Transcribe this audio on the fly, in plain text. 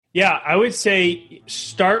Yeah, I would say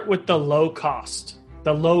start with the low cost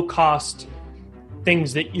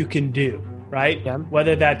things that you can do, right? Yeah.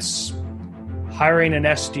 Whether that's hiring an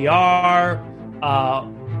SDR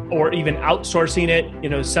or even outsourcing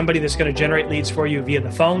it, somebody that's going to generate leads for you via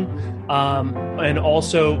the phone, and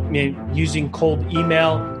also using cold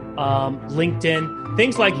email, LinkedIn,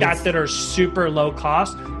 things like that are super low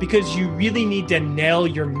cost because you really need to nail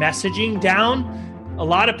your messaging down. A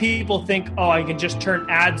lot of people think, I can just turn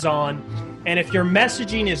ads on. And if your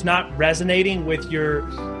messaging is not resonating with your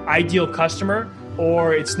ideal customer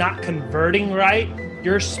or it's not converting right,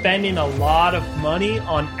 you're spending a lot of money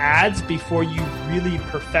on ads before you really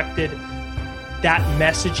perfected that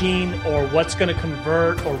messaging or what's going to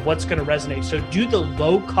convert or what's going to resonate. So do the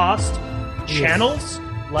low cost channels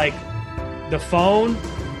like the phone,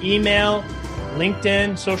 email,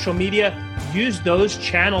 LinkedIn, social media. Use those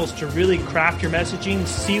channels to really craft your messaging,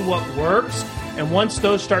 see what works. And once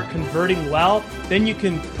those start converting well, then you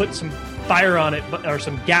can put some fire on it or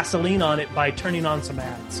some gasoline on it by turning on some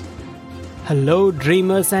ads. Hello,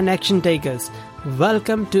 dreamers and action takers.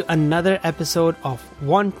 Welcome to another episode of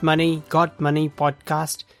Want Money, Got Money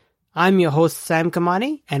podcast. I'm your host, Sam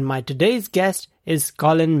Kamani, and my today's guest is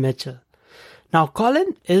Colin Mitchell. Now,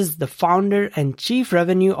 Colin is the founder and chief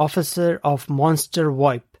revenue officer of Monster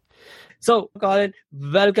VoIP. So, Colin,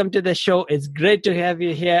 welcome to the show. It's great to have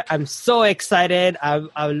you here. I'm so excited.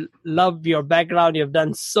 I love your background. You've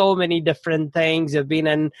done so many different things. You've been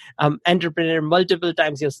an entrepreneur multiple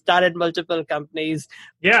times. You've started multiple companies.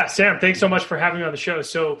 Yeah, Sam, thanks so much for having me on the show.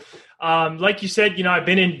 So, like you said, I've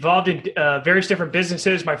been involved in various different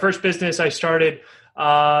businesses. My first business I started,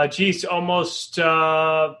 almost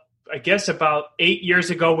about 8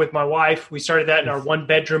 years ago with my wife. We started that in our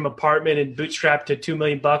 1-bedroom apartment and bootstrapped to $2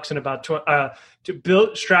 million and about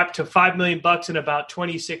bootstrapped to $5 million in about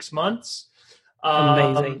 26 months.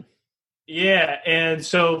 Amazing. Yeah. And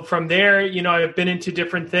so from there, I've been into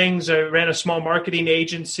different things. I ran a small marketing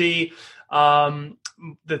agency.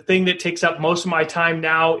 The thing that takes up most of my time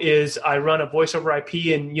now is I run a voice over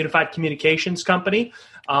IP and unified communications company.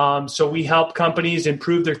 So we help companies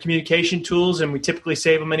improve their communication tools, and we typically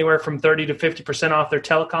save them anywhere from 30 to 50% off their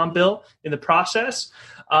telecom bill in the process.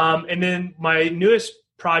 And then my newest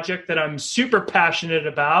project that I'm super passionate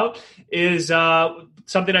about is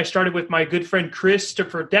something I started with my good friend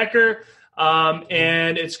Christopher Decker,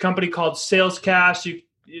 and it's a company called Salescast,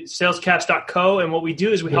 salescast.co. And what we do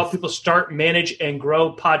is we help people start, manage, and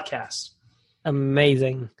grow podcasts.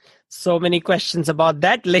 Amazing. So many questions about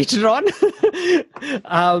that later on.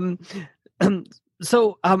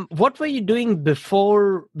 So what were you doing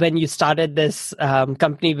before when you started this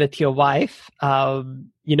company with your wife? When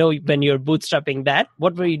you were bootstrapping that,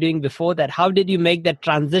 what were you doing before that? How did you make that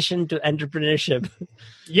transition to entrepreneurship?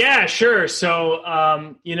 Yeah, sure. So,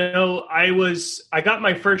 I got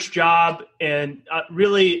my first job, and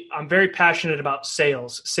really, I'm very passionate about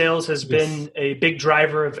sales. Sales has been a big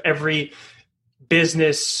driver of every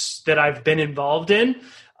business that I've been involved in.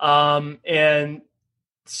 And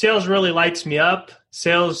sales really lights me up.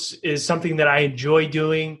 Sales is something that I enjoy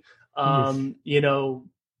doing.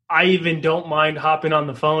 I even don't mind hopping on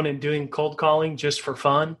the phone and doing cold calling just for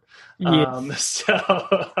fun.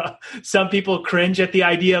 So some people cringe at the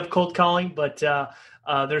idea of cold calling, but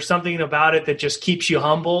there's something about it that just keeps you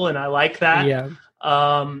humble, and I like that. Yeah.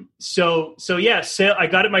 I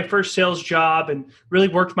got my first sales job and really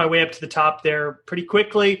worked my way up to the top there pretty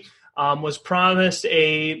quickly. Was promised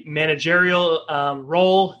a managerial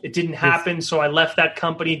role. It didn't happen. So I left that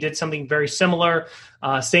company, did something very similar,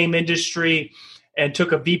 same industry, and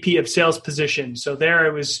took a VP of sales position. So there I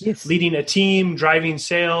was leading a team, driving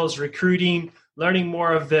sales, recruiting, learning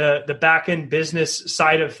more of the back end business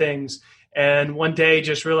side of things. And one day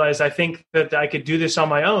just realized I think that I could do this on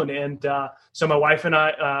my own. And so my wife and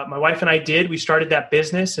I we started that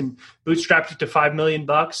business and bootstrapped it to $5 million.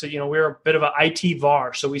 So, we're a bit of an IT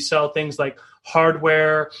VAR. So we sell things like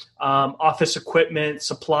hardware, office equipment,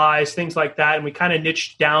 supplies, things like that. And we kind of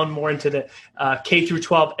niched down more into the K through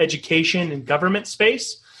 12 education and government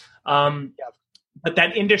space. But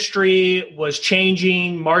that industry was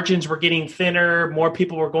changing. Margins were getting thinner. More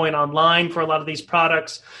people were going online for a lot of these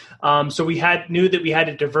products. So we knew that we had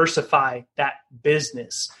to diversify that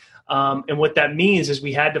business. And what that means is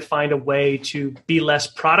we had to find a way to be less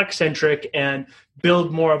product centric and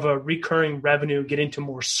build more of a recurring revenue, get into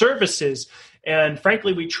more services. And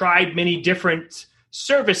frankly, we tried many different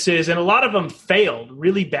services and a lot of them failed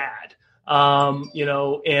really bad.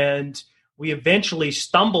 And we eventually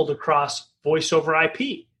stumbled across voice over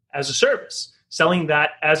IP as a service, selling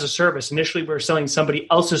that as a service. Initially, we were selling somebody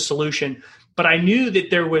else's solution, but I knew that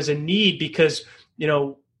there was a need because,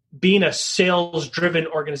 being a sales-driven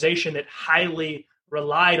organization that highly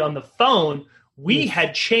relied on the phone, we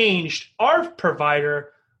had changed our provider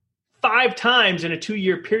 5 times in a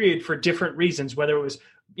 2-year period for different reasons, whether it was,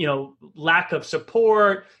 lack of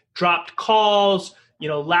support, dropped calls,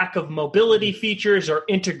 lack of mobility features or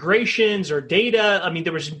integrations or data. I mean,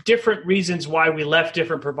 there was different reasons why we left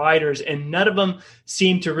different providers, and none of them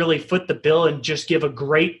seemed to really foot the bill and just give a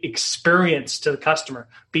great experience to the customer,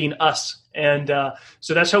 being us. And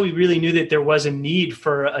so that's how we really knew that there was a need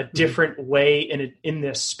for a different way in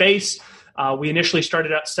this space. We initially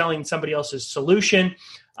started out selling somebody else's solution.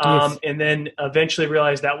 And then eventually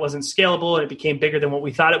realized that wasn't scalable, and it became bigger than what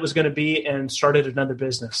we thought it was going to be, and started another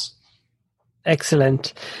business.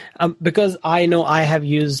 Excellent. Because I know I have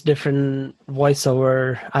used different voice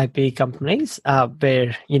over IP companies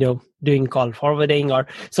where, doing call forwarding, or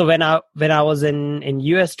so when I was in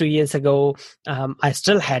US 2 years ago, I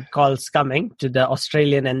still had calls coming to the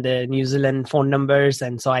Australian and the New Zealand phone numbers.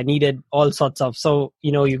 And so I needed all sorts of,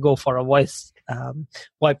 you go for a voice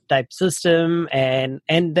VoIP type system, and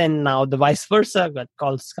then now the vice versa, got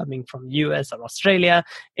calls coming from US or Australia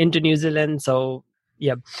into New Zealand. So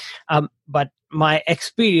yeah, but my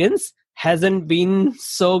experience hasn't been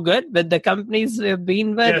so good with the companies we've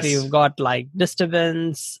been with. Yes. We've got like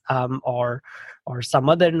disturbance or some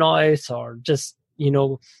other noise, or just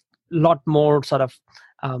lot more sort of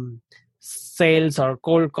sales or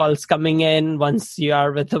cold calls coming in once you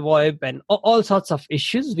are with the VoIP, and all sorts of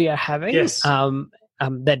issues we are having. Yes.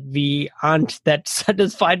 That we aren't that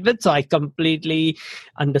satisfied with. So I completely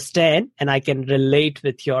understand, and I can relate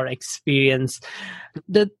with your experience.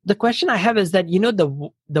 The question I have is that,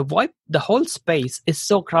 the VoIP, the whole space is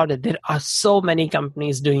so crowded. There are so many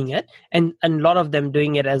companies doing it, and a lot of them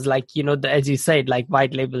doing it as like, as you said, like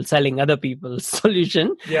white label, selling other people's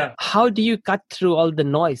solution. Yeah. How do you cut through all the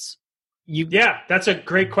noise? Yeah, that's a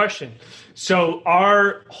great question. So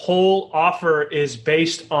our whole offer is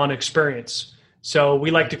based on experience. So we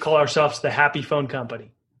like to call ourselves the happy phone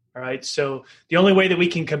company. All right. So the only way that we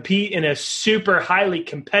can compete in a super highly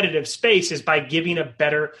competitive space is by giving a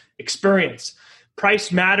better experience.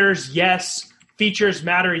 Price matters, yes. Features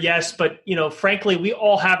matter, yes. But, frankly, we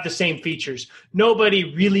all have the same features.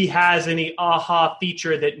 Nobody really has any aha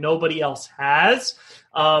feature that nobody else has.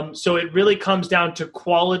 So it really comes down to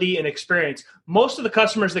quality and experience. Most of the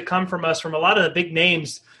customers that come from us, from a lot of the big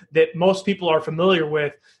names that most people are familiar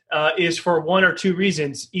with, is for one or two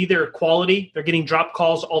reasons. Either quality, they're getting drop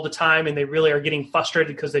calls all the time and they really are getting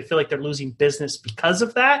frustrated because they feel like they're losing business because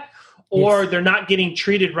of that, or they're not getting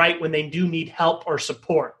treated right when they do need help or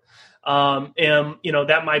support. And,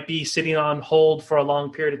 that might be sitting on hold for a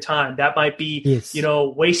long period of time. That might be,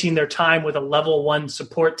 wasting their time with a level 1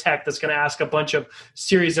 support tech that's going to ask a bunch of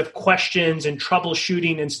series of questions and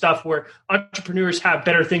troubleshooting and stuff, where entrepreneurs have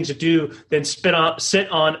better things to do than sit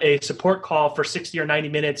on a support call for 60 or 90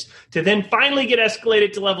 minutes to then finally get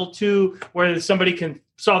escalated to level 2 where somebody can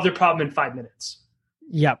solve their problem in 5 minutes.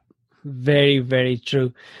 Yep. Very, very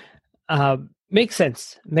true. Makes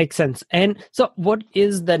sense. And so what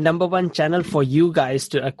is the number one channel for you guys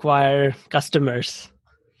to acquire customers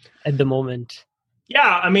at the moment?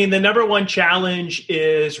 Yeah, I mean, the number one challenge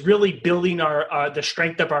is really building the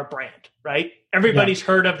strength of our brand, right? Everybody's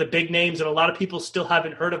heard of the big names, and a lot of people still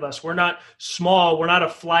haven't heard of us. We're not small. We're not a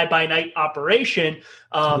fly-by-night operation,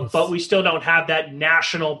 but we still don't have that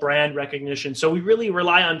national brand recognition. So we really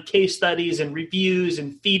rely on case studies and reviews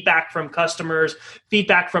and feedback from customers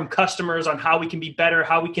on how we can be better,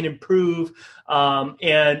 how we can improve,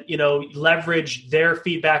 and leverage their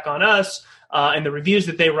feedback on us and the reviews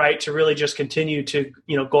that they write to really just continue to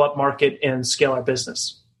go up market and scale our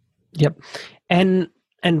business. Yep.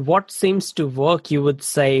 And what seems to work, you would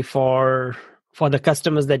say, for the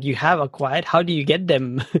customers that you have acquired? How do you get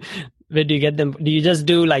them? Where do you get them? Do you just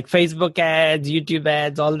do like Facebook ads, YouTube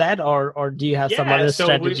ads, all that, or do you have some other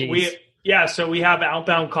strategies? So we have an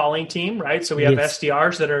outbound calling team, right? So we have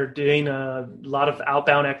SDRs that are doing a lot of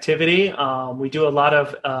outbound activity. We do a lot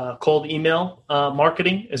of cold email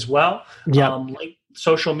marketing as well.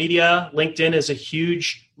 Social media, LinkedIn is a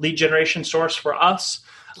huge lead generation source for us.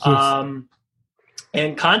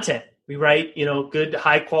 And content. We write, good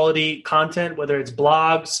high quality content, whether it's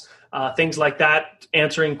blogs, things like that,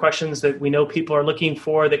 answering questions that we know people are looking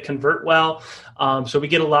for that convert well. So we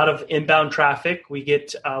get a lot of inbound traffic. We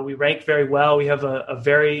rank very well. We have a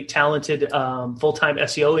very talented full-time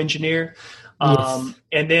SEO engineer Yes.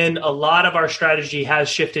 And then a lot of our strategy has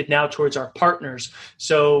shifted now towards our partners.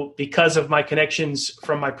 So because of my connections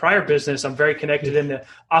from my prior business, I'm very connected in the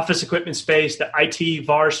office equipment space, the IT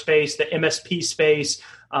VAR space, the MSP space,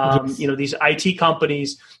 Yes. these IT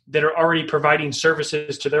companies that are already providing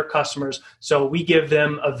services to their customers. So we give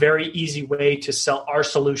them a very easy way to sell our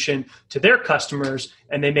solution to their customers,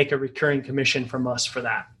 and they make a recurring commission from us for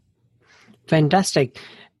that. Fantastic.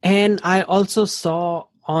 And I also saw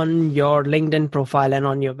on your LinkedIn profile and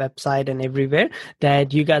on your website and everywhere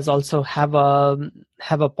that you guys also have a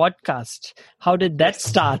podcast. How did that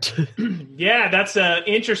start? Yeah, that's an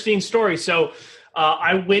interesting story. So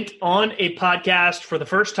I went on a podcast for the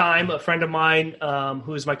first time. A friend of mine,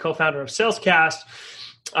 who is my co-founder of Salescast,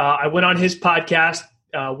 I went on his podcast.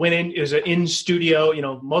 Went in. It was an in studio.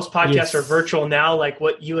 Most podcasts are virtual now, like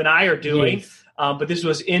what you and I are doing. Yes. But this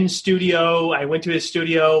was in studio. I went to his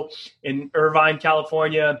studio in Irvine,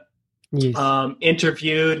 California. Yes.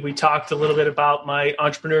 Interviewed. We talked a little bit about my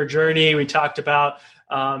entrepreneur journey. We talked about,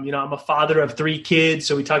 I'm a father of 3 kids.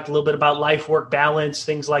 So we talked a little bit about life, work balance,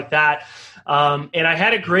 things like that. And I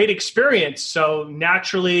had a great experience. So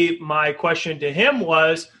naturally, my question to him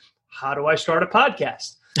was, how do I start a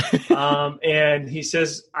podcast? And he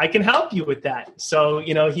says, I can help you with that. So,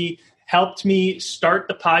 he helped me start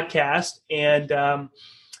the podcast, and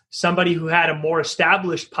somebody who had a more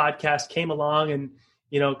established podcast came along and,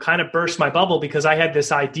 kind of burst my bubble, because I had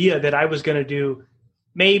this idea that I was going to do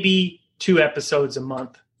maybe 2 episodes a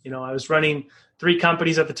month. I was running 3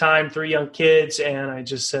 companies at the time, 3 young kids. And I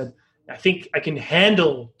just said, I think I can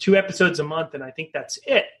handle 2 episodes a month. And I think that's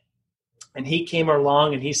it. And he came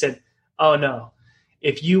along and he said, oh no,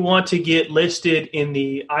 if you want to get listed in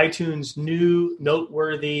the iTunes new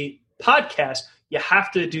noteworthy podcast, you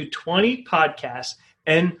have to do 20 podcasts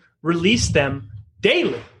and release them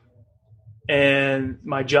daily. And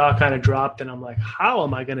my jaw kind of dropped, and I'm like, how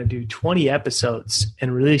am I going to do 20 episodes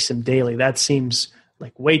and release them daily? That seems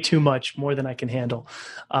like way too much, more than I can handle.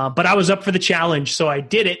 But I was up for the challenge, so I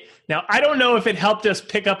did it. Now, I don't know if it helped us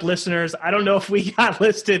pick up listeners. I don't know if we got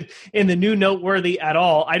listed in the new noteworthy at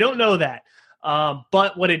all. I don't know that.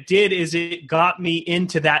 But what it did is it got me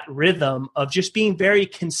into that rhythm of just being very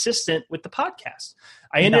consistent with the podcast.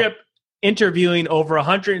 I ended up interviewing over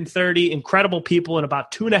 130 incredible people in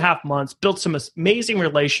about 2.5 months, built some amazing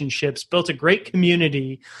relationships, built a great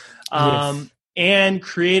community, and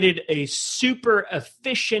created a super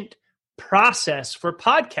efficient process for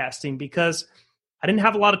podcasting, because I didn't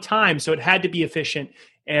have a lot of time, so it had to be efficient.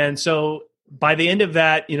 And so by the end of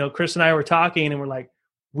that, Chris and I were talking, and we're like,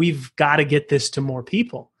 we've got to get this to more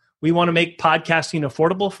people. We want to make podcasting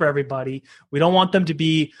affordable for everybody. We don't want them to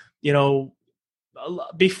be,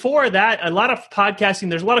 before that, a lot of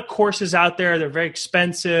podcasting, there's a lot of courses out there. They're very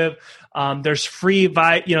expensive. There's free,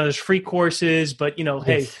 there's free courses, but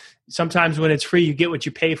hey, sometimes when it's free, you get what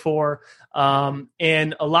you pay for.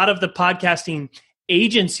 And a lot of the podcasting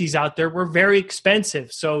agencies out there were very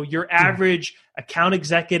expensive. So your average account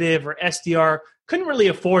executive or SDR couldn't really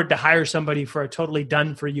afford to hire somebody for a totally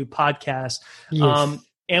done for you podcast.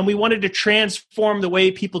 And we wanted to transform the way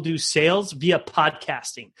people do sales via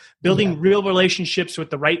podcasting, building real relationships with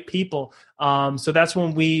the right people. So that's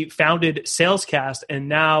when we founded Salescast, and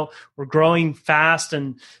now we're growing fast,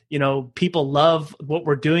 and people love what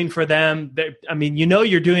we're doing for them.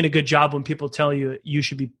 You're doing a good job when people tell you you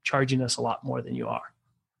should be charging us a lot more than you are.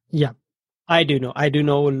 Yeah, I do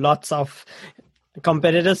know lots of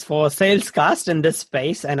competitors for Salescast in this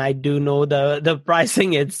space, and I do know the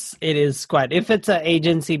pricing. It is quite, if it's an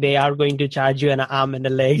agency, they are going to charge you an arm and a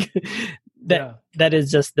leg. That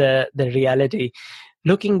is just the reality.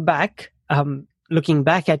 Looking back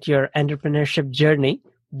at your entrepreneurship journey,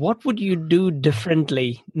 what would you do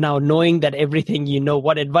differently now, knowing that everything you know?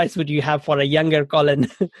 What advice would you have for a younger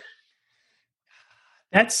Colin?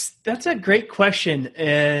 That's a great question,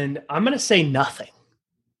 and I'm going to say nothing.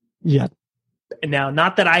 Yeah. Now,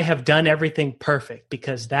 not that I have done everything perfect,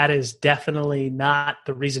 because that is definitely not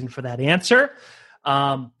the reason for that answer.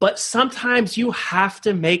 But sometimes you have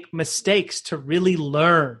to make mistakes to really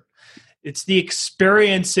learn. It's the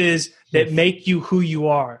experiences that make you who you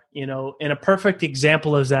are, and a perfect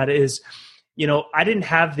example of that is, I didn't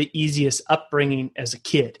have the easiest upbringing as a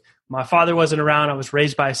kid. My father wasn't around. I was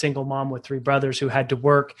raised by a single mom with 3 brothers who had to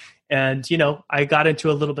work. And, I got into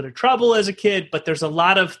a little bit of trouble as a kid, but there's a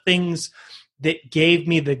lot of things that gave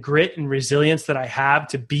me the grit and resilience that I have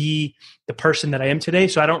to be the person that I am today.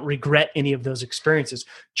 So I don't regret any of those experiences.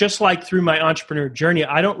 Just like through my entrepreneur journey,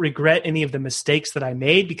 I don't regret any of the mistakes that I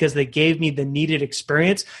made, because they gave me the needed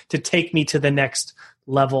experience to take me to the next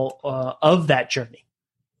level of that journey.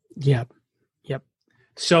 Yep.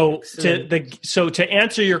 So to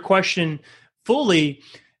answer your question fully,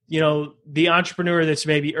 the entrepreneur that's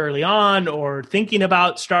maybe early on or thinking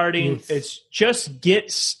about starting, it's just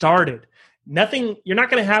get started. You're not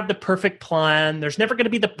going to have the perfect plan. There's never going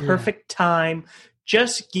to be the perfect time.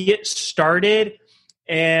 Just get started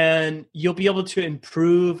and you'll be able to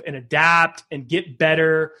improve and adapt and get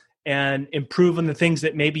better and improve on the things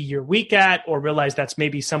that maybe you're weak at, or realize that's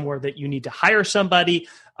maybe somewhere that you need to hire somebody.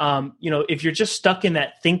 If you're just stuck in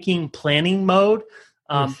that thinking, planning mode,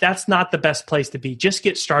 that's not the best place to be. Just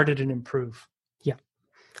get started and improve. Yeah,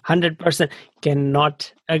 100%.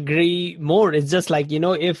 Cannot agree more. It's just like,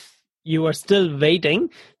 if you are still waiting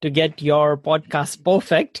to get your podcast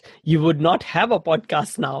perfect, you would not have a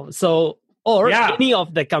podcast now. So, or any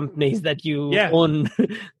of the companies that you own.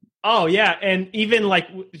 Oh yeah, and even like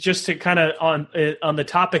just to kind of on the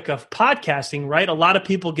topic of podcasting, right? A lot of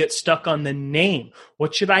people get stuck on the name.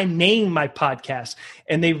 What should I name my podcast?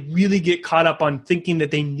 And they really get caught up on thinking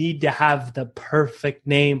that they need to have the perfect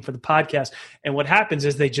name for the podcast. And what happens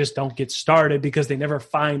is they just don't get started because they never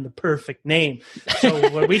find the perfect name. So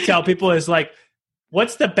what we tell people is like,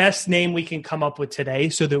 what's the best name we can come up with today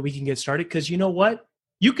so that we can get started? Because you know what?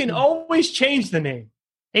 You can always change the name.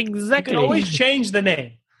 Exactly. You can always change the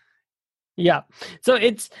name. Yeah. So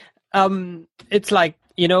it's like,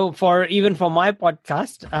 for my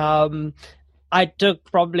podcast, I took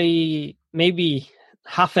probably maybe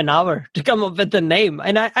half an hour to come up with the name.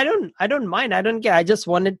 And I don't mind. I don't care. I just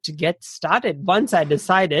wanted to get started once I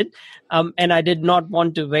decided. And I did not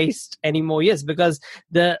want to waste any more years, because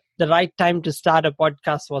the right time to start a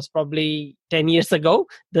podcast was probably 10 years ago.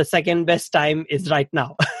 The second best time is right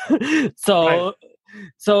now. So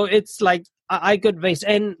it's like, I could waste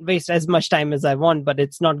as much time as I want, but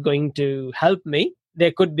it's not going to help me.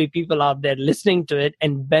 There could be people out there listening to it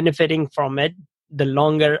and benefiting from it. The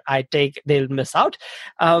longer I take, they'll miss out.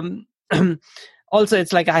 Also,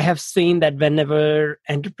 it's like I have seen that whenever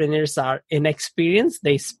entrepreneurs are inexperienced,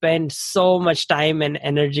 they spend so much time and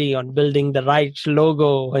energy on building the right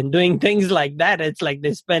logo and doing things like that. It's like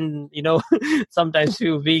they spend, sometimes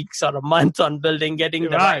few weeks or a month on getting the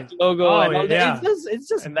right logo. And all that. It's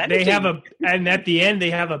just managing. And at the end,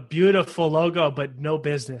 they have a beautiful logo, but no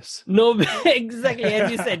business. No, exactly.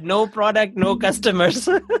 As you said, no product, no customers.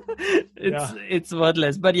 It's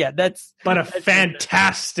worthless. But that's a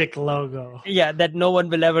fantastic logo. Yeah, that no one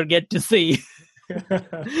will ever get to see.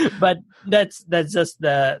 But that's just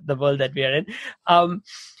the world that we are in.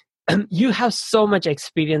 You have so much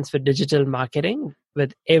experience with digital marketing,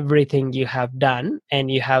 with everything you have done, and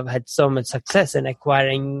you have had so much success in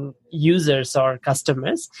acquiring users or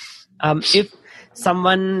customers. If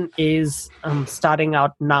someone is starting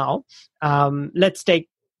out now, let's take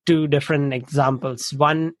two different examples.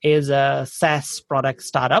 One is a SaaS product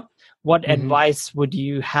startup. What advice would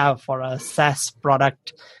you have for a SaaS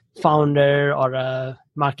product founder or a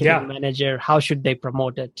marketing manager? How should they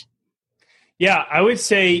promote it? Yeah, I would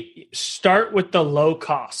say start with the low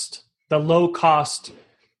cost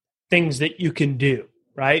things that you can do,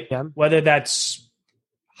 right? Yeah. Whether that's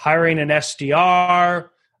hiring an SDR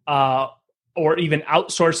or even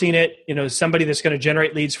outsourcing it, somebody that's going to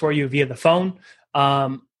generate leads for you via the phone,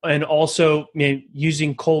 and also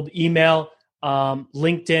using cold email,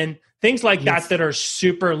 LinkedIn, things like that are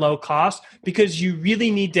super low cost, because you really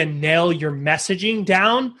need to nail your messaging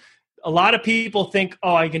down. A lot of people think,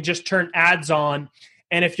 I can just turn ads on.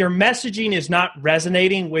 And if your messaging is not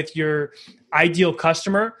resonating with your ideal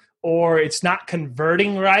customer, or it's not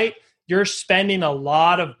converting right, you're spending a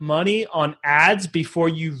lot of money on ads before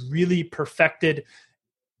you really perfected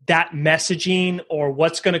that messaging or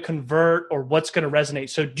what's going to convert or what's going to resonate.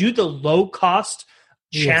 So do the low cost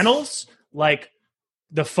channels like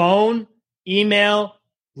the phone, email,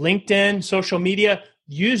 LinkedIn, social media.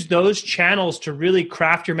 Use those channels to really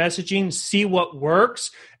craft your messaging, see what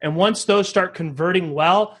works. And once those start converting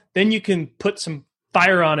well, then you can put some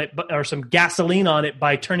fire on it or some gasoline on it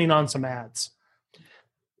by turning on some ads.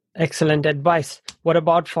 Excellent advice. What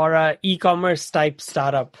about for an e-commerce type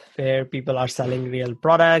startup where people are selling real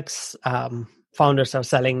products, founders are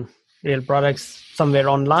selling real products somewhere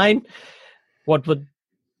online?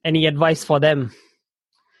 Any advice for them?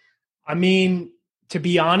 I mean, to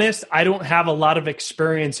be honest, I don't have a lot of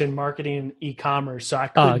experience in marketing and e-commerce, so I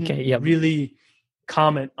couldn't really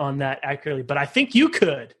comment on that accurately, but I think you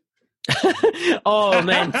could. Oh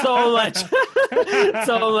man, so much.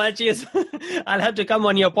 So much. Yes. I'll have to come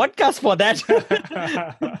on your podcast for that.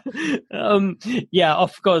 Yeah,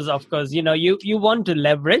 of course. You want to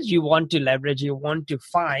leverage, you want to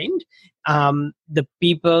find the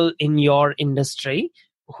people in your industry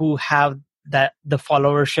who have the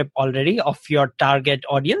followership already of your target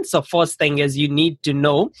audience. So first thing is you need to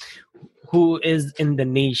know who is in the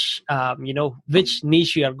niche, which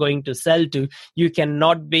niche you are going to sell to. You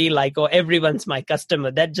cannot be like, oh, everyone's my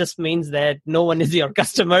customer. That just means that no one is your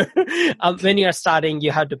customer. When you're starting,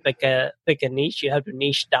 you have to pick a niche. You have to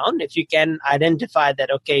niche down. If you can identify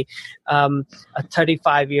that, okay, a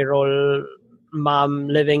 35-year-old mom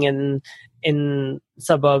living in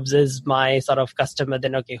suburbs is my sort of customer,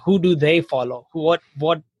 then okay, who do they follow? What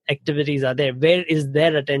activities are there? Where is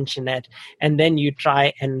their attention at? And then you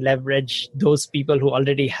try and leverage those people who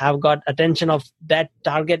already have got attention of that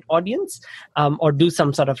target audience, or do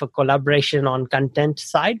some sort of a collaboration on content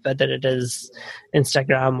side, whether it is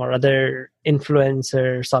Instagram or other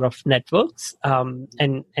influencer sort of networks,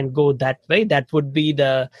 and go that way. That would be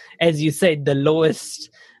as you said, the lowest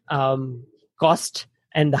cost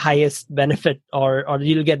and the highest benefit, or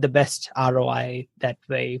you'll get the best ROI that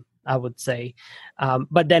way, I would say.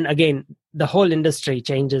 But then again, the whole industry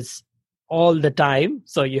changes all the time.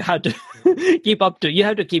 So you have to you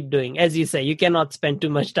have to keep doing. As you say, you cannot spend too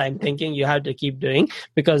much time thinking. You have to keep doing,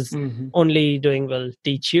 because only doing will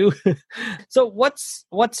teach you. So what's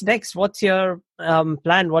next? What's your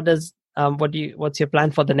plan? What's your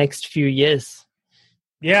plan for the next few years?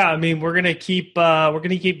 Yeah, I mean, we're gonna keep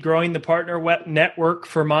growing the partner network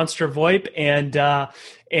for Monster VoIP,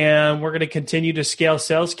 and we're gonna continue to scale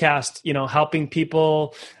SalesCast. Helping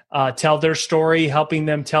people tell their story, helping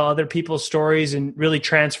them tell other people's stories, and really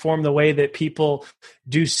transform the way that people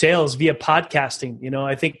do sales via podcasting.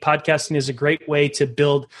 I think podcasting is a great way to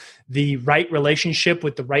build the right relationship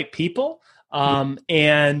with the right people.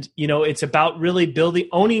 And it's about really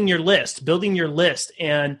building your list.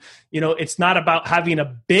 And, it's not about having a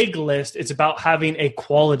big list. It's about having a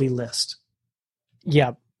quality list.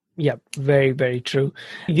 Yeah. Very, very true.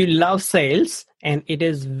 You love sales, and it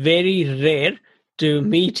is very rare to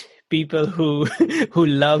meet people who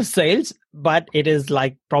love sales, but it is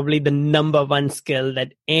like probably the number one skill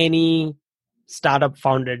that any startup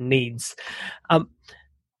founder needs.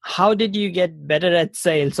 How did you get better at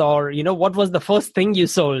sales, or, what was the first thing you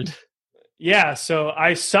sold? Yeah, so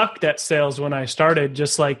I sucked at sales when I started,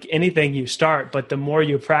 just like anything you start. But the more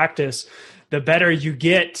you practice, the better you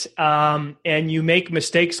get, and you make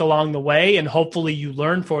mistakes along the way, and hopefully you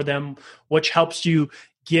learn for them, which helps you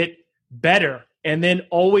get better. And then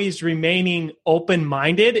always remaining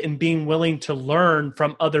open-minded and being willing to learn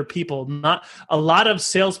from other people. Not a lot of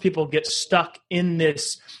salespeople get stuck in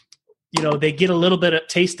this. They get a little bit of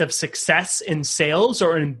taste of success in sales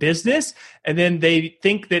or in business, and then they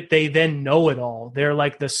think that they then know it all. They're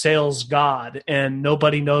like the sales god, and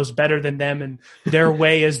nobody knows better than them, and their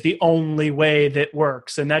way is the only way that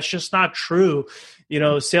works. And that's just not true.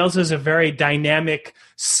 Sales is a very dynamic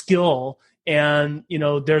skill, and,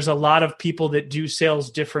 there's a lot of people that do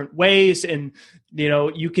sales different ways, and,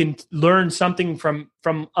 you can learn something from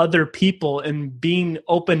other people, and being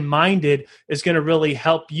open-minded is going to really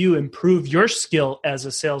help you improve your skill as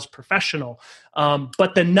a sales professional.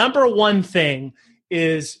 But the number one thing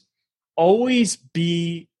is I always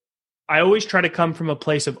try to come from a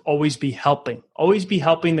place of always be helping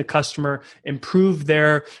the customer improve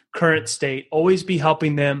their current state, always be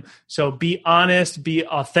helping them. So be honest, be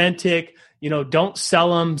authentic, don't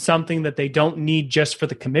sell them something that they don't need just for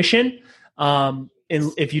the commission. And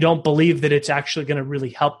if you don't believe that it's actually going to really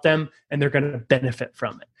help them and they're going to benefit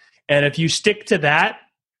from it. And if you stick to that,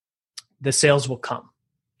 the sales will come.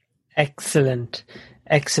 Excellent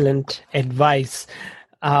advice.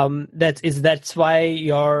 That's why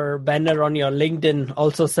your banner on your LinkedIn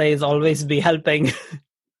also says always be helping.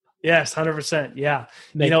 Yes, 100%. Yeah.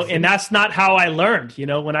 And that's not how I learned.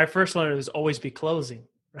 When I first learned, it was always be closing.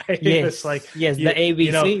 Right? Yes, the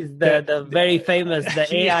ABCs, the very famous, the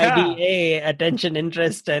AIDA, attention,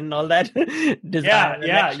 interest, and all that.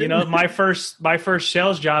 Yeah. My first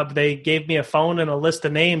sales job, they gave me a phone and a list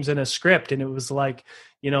of names and a script, and it was like,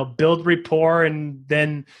 build rapport, and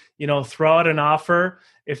then, throw out an offer.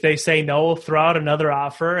 If they say no, throw out another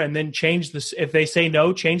offer, and then change this. If they say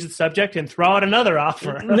no, change the subject and throw out another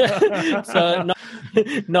offer. So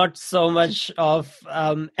not so much of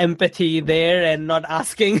empathy there, and not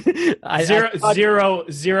asking.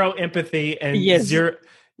 Zero empathy, and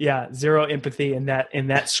zero empathy in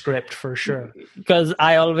that script for sure. Because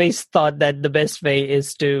I always thought that the best way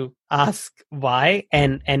is to ask why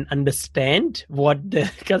and understand what the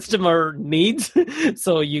customer needs,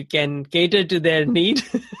 so you can cater to their need.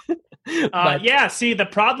 See, the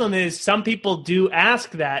problem is some people do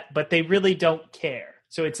ask that, but they really don't care.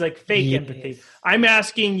 So it's like fake Yes. empathy. I'm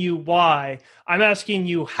asking you why. I'm asking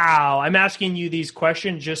you how. I'm asking you these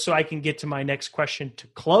questions just so I can get to my next question to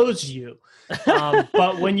close you.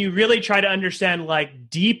 But when you really try to understand like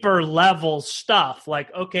deeper level stuff,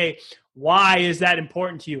 like, okay, why is that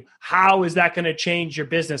important to you? How is that going to change your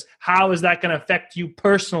business? How is that going to affect you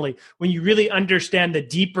personally? When you really understand the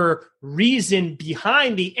deeper reason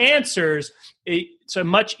behind the answers, it's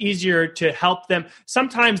much easier to help them.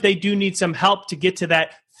 Sometimes they do need some help to get to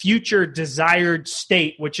that future desired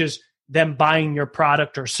state, which is them buying your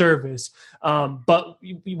product or service. But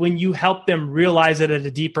when you help them realize it at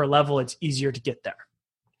a deeper level, it's easier to get there.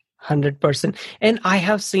 100%. And I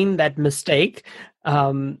have seen that mistake.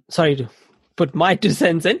 Sorry to put my 2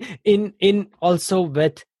 cents in also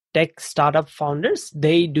with tech startup founders.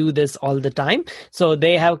 They do this all the time. So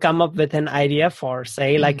they have come up with an idea for,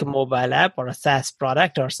 say, like a mobile app or a SaaS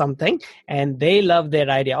product or something, and they love their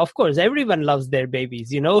idea. Of course, everyone loves their babies,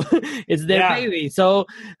 it's their baby. So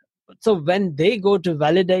when they go to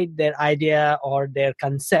validate their idea or their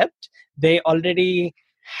concept, they already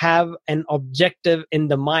have an objective in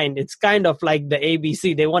the mind. It's kind of like the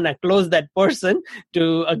ABC. They want to close that person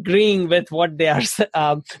to agreeing with what they are,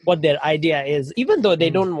 what their idea is, even though they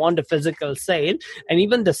don't want a physical sale. And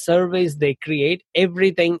even the surveys they create,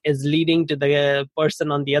 everything is leading to the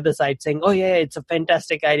person on the other side saying, "Oh yeah, it's a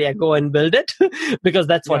fantastic idea. Go and build it," because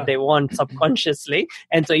that's what they want subconsciously.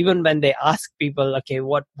 And so even when they ask people, okay,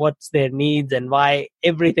 what's their needs and why,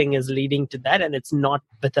 everything is leading to that, and it's not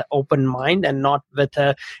with an open mind and not with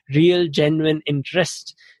a real genuine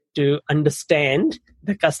interest to understand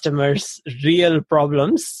the customer's real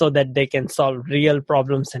problems so that they can solve real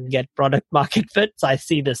problems and get product market fit. So I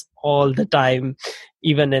see this all the time,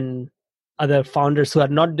 even in other founders who are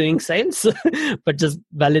not doing sales, but just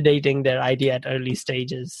validating their idea at early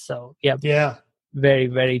stages. So yeah, very,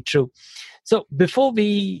 very true. So before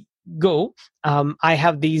we go, I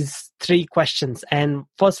have these 3 questions. And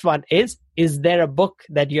first one is there a book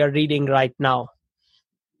that you're reading right now?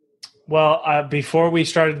 Well, before we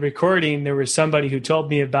started recording, there was somebody who told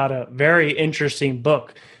me about a very interesting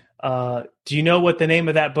book. Do you know what the name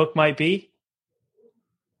of that book might be?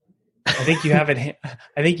 I think you have it.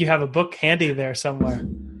 I think you have a book handy there somewhere.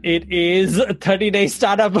 It is 30-Day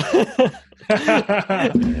Startup.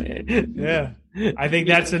 Yeah. I think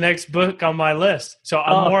that's the next book on my list. So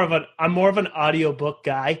I'm more of an audiobook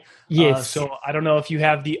guy. Yes. So I don't know if you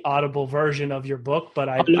have the Audible version of your book, but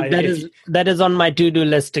that is on my to-do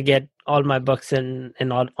list to get all my books on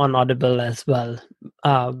Audible as well.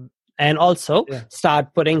 And also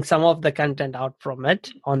start putting some of the content out from it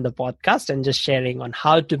on the podcast and just sharing on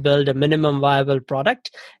how to build a minimum viable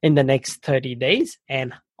product in the next 30 days.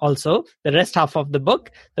 And also the rest half of the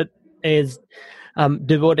book that is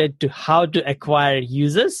devoted to how to acquire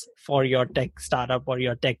users for your tech startup or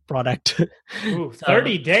your tech product. Ooh,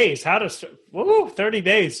 30 days. 30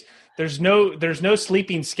 days. There's no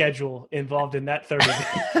sleeping schedule involved in that 30 days.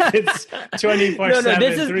 It's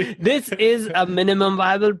 24/7. This is a minimum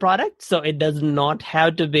viable product, so it does not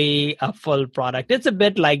have to be a full product. It's a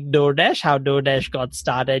bit like DoorDash, how DoorDash got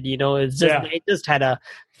started. It's just they just had a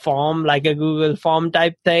form, like a Google form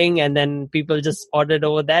type thing, and then people just ordered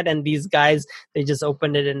over that, and these guys, they just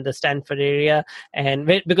opened it in the Stanford area, and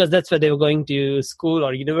because that's where they were going to school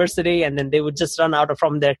or university, and then they would just run out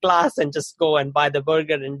from their class and just go and buy the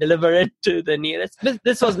burger and deliver it to the nearest.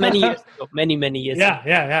 This was many years ago, many years ago.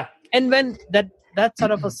 Yeah. And when that sort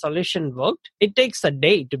of a solution worked, it takes a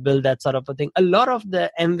day to build that sort of a thing. A lot of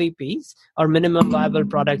the MVPs or minimum viable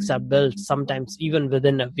products are built sometimes even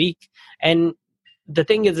within a week. And the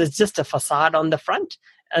thing is, it's just a facade on the front,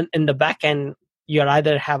 and in the back end, you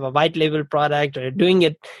either have a white label product or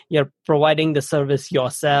you're providing the service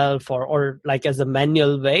yourself or like as a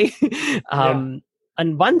manual way.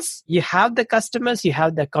 And once you have the customers, you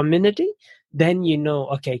have the community, then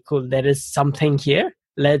okay, cool, there is something here.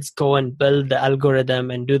 Let's go and build the algorithm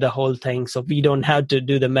and do the whole thing so we don't have to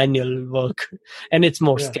do the manual work, and it's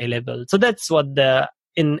more scalable. So that's what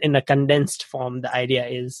in a condensed form, the idea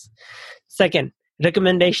is. Second,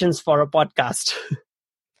 recommendations for a podcast.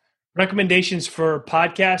 Recommendations for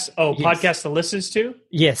podcasts? Oh, yes. Podcasts to listen to?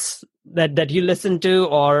 Yes, that you listen to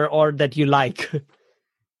or that you like.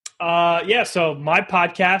 So my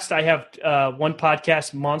podcast, I have one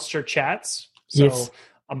podcast, Monster Chats. So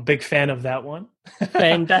I'm a big fan of that one.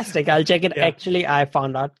 Fantastic. I'll check it. Actually, I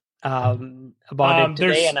found out about it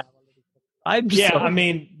today, and I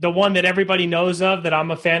mean, the one that everybody knows of that I'm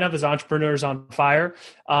a fan of is Entrepreneurs on Fire.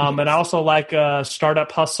 And I also like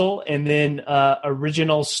Startup Hustle, and then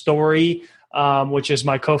Original Story, which is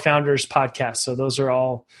my co-founder's podcast. So those are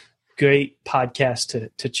all great podcasts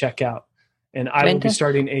to check out. And I will be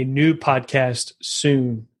starting a new podcast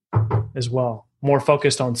soon as well, more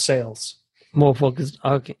focused on sales. More focused.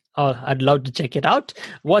 Okay. Oh, I'd love to check it out.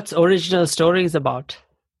 What's Original Stories about?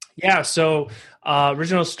 Yeah, so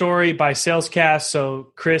Original Story by Salescast.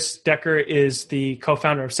 So Chris Decker is the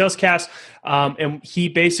co-founder of Salescast. And he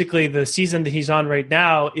basically, the season that he's on right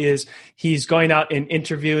now is he's going out and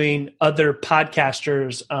interviewing other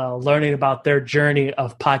podcasters, learning about their journey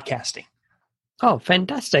of podcasting. Oh,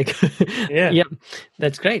 fantastic. Yeah,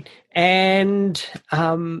 that's great. And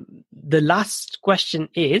the last question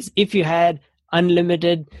is, if you had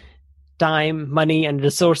unlimited time, money, and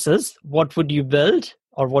resources, what would you build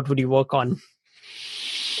or what would you work on?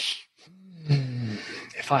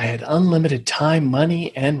 If I had unlimited time,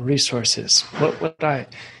 money, and resources, what would I?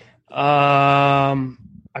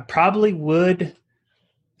 I probably would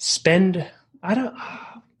spend.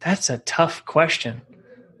 That's a tough question.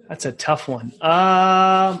 That's a tough one.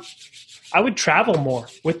 I would travel more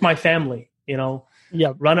with my family. Yeah.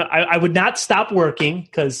 I would not stop working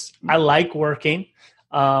because I like working.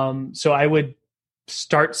 So I would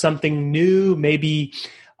start something new, maybe,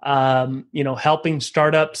 helping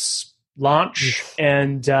startups launch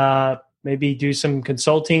and maybe do some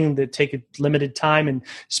consulting that take a limited time and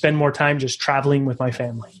spend more time just traveling with my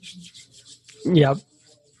family. Yeah.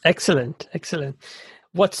 Excellent.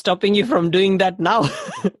 What's stopping you from doing that now?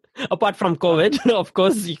 Apart from COVID, of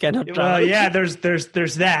course, you cannot travel. Well, yeah, there's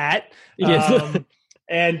that. Yes.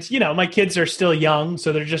 And, my kids are still young,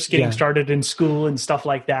 so they're just getting started in school and stuff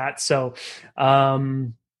like that. So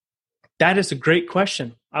that is a great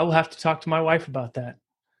question. I will have to talk to my wife about that.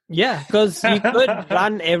 Yeah, because you could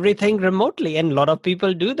run everything remotely, and a lot of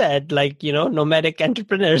people do that, like, nomadic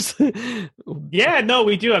entrepreneurs. Yeah, no,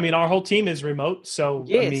 we do. I mean, our whole team is remote. So,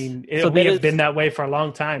 yes. We have been that way for a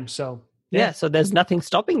long time. So, yeah, so there's nothing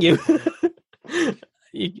stopping you.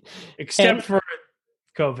 Except for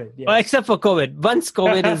COVID. Yes. Well, except for COVID. Once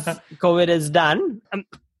COVID is done,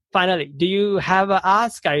 finally, do you have a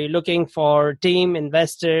ask? Are you looking for team,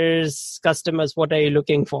 investors, customers? What are you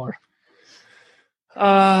looking for?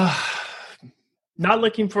 Not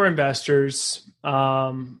looking for investors.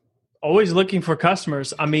 Always looking for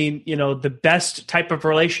customers. I mean, the best type of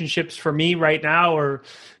relationships for me right now are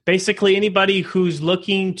basically anybody who's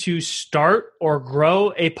looking to start or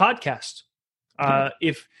grow a podcast.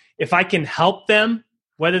 If I can help them,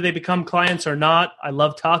 whether they become clients or not, I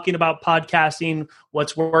love talking about podcasting,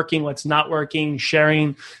 what's working, what's not working,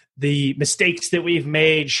 sharing the mistakes that we've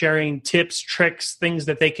made, sharing tips, tricks, things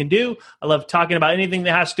that they can do. I love talking about anything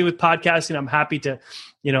that has to do with podcasting. I'm happy to,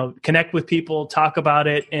 connect with people, talk about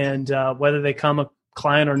it, and whether they come a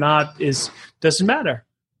client or not doesn't matter.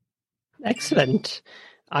 Excellent.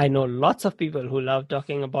 I know lots of people who love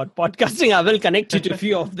talking about podcasting. I will connect you to a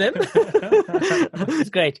few of them. It's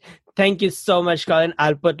great. Thank you so much, Colin.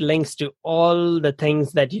 I'll put links to all the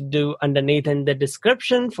things that you do underneath in the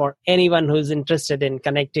description for anyone who's interested in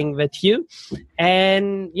connecting with you.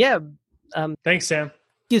 And thanks, Sam. Thank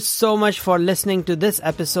you so much for listening to this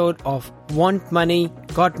episode of Want Money,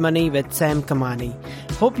 Got Money with Sam Kamani.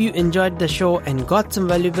 Hope you enjoyed the show and got some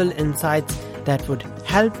valuable insights that would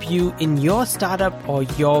help you in your startup or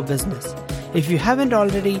your business. If you haven't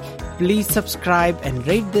already, please subscribe and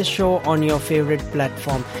rate this show on your favorite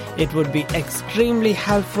platform. It would be extremely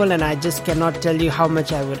helpful, and I just cannot tell you how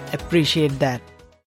much I would appreciate that.